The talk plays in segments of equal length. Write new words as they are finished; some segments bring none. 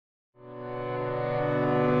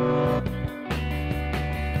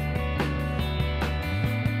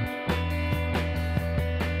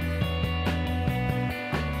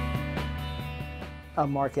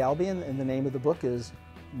I'm Mark Albion, and the name of the book is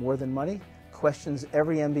More Than Money, Questions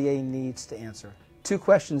Every MBA Needs to Answer. Two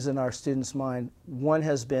questions in our students' mind. One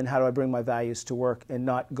has been, how do I bring my values to work and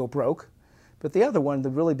not go broke? But the other one, the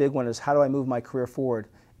really big one, is how do I move my career forward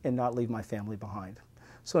and not leave my family behind?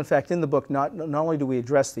 So in fact, in the book, not only do we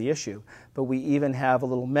address the issue, but we even have a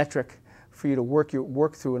little metric for you to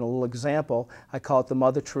work through in a little example. I call it the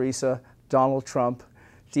Mother Teresa, Donald Trump,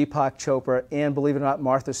 Deepak Chopra, and believe it or not,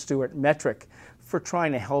 Martha Stewart metric for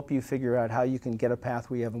trying to help you figure out how you can get a path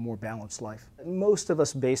where you have a more balanced life. Most of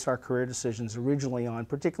us base our career decisions originally on,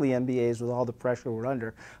 particularly MBAs with all the pressure we're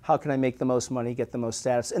under, how can I make the most money, get the most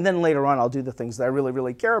status, and then later on I'll do the things that I really,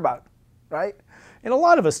 really care about, right? And a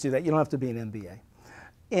lot of us do that. You don't have to be an MBA.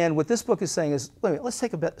 And what this book is saying is, wait a minute, let's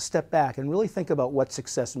take a step back and really think about what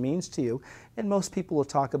success means to you. And most people will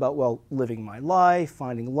talk about, well, living my life,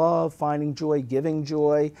 finding love, finding joy, giving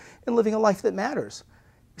joy, and living a life that matters.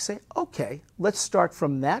 You say, okay, let's start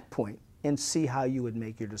from that point and see how you would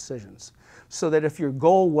make your decisions. So that if your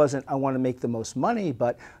goal wasn't, I want to make the most money,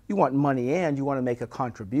 but you want money and you want to make a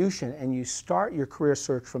contribution, and you start your career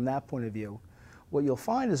search from that point of view, what you'll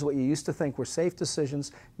find is what you used to think were safe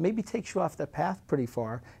decisions maybe takes you off that path pretty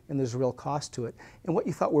far, and there's a real cost to it. And what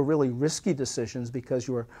you thought were really risky decisions because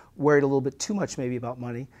you were worried a little bit too much maybe about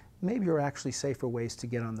money, maybe are actually safer ways to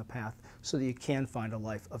get on the path so that you can find a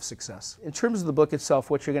life of success. In terms of the book itself,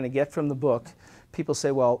 what you're going to get from the book, people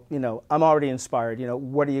say, well, you know, I'm already inspired, you know,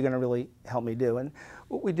 what are you going to really help me do? And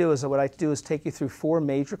what I do is take you through 4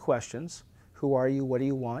 major questions. Who are you? What do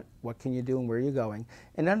you want? What can you do? And where are you going?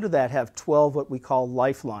 And under that have 12 what we call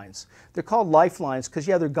lifelines. They're called lifelines because,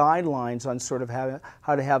 yeah, they're guidelines on sort of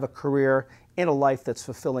how to have a career and a life that's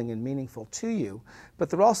fulfilling and meaningful to you.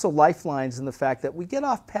 But they're also lifelines in the fact that we get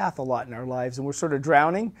off path a lot in our lives and we're sort of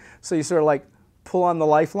drowning. So you sort of like pull on the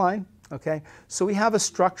lifeline. Okay? So we have a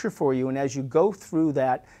structure for you, and as you go through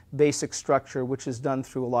that basic structure, which is done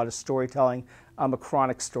through a lot of storytelling, I'm a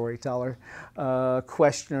chronic storyteller,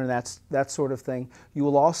 questioner, that sort of thing, you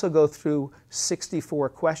will also go through 64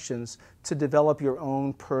 questions to develop your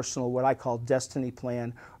own personal, what I call destiny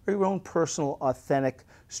plan, or your own personal, authentic,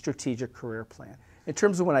 strategic career plan. In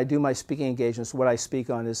terms of when I do my speaking engagements, what I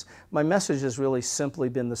speak on is, my message has really simply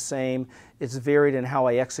been the same. It's varied in how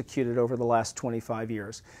I execute it over the last 25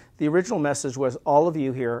 years. The original message was, all of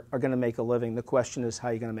you here are going to make a living. The question is, how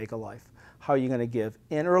are you going to make a life? How are you going to give?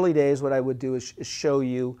 In early days, what I would do is show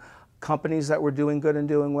you companies that were doing good and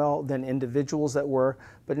doing well, then individuals that were.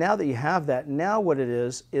 But now that you have that, now what it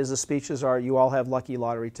is the speeches are, you all have lucky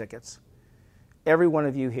lottery tickets. Every one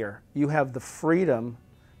of you here, you have the freedom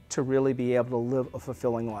to really be able to live a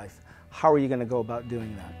fulfilling life. How are you going to go about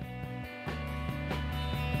doing that?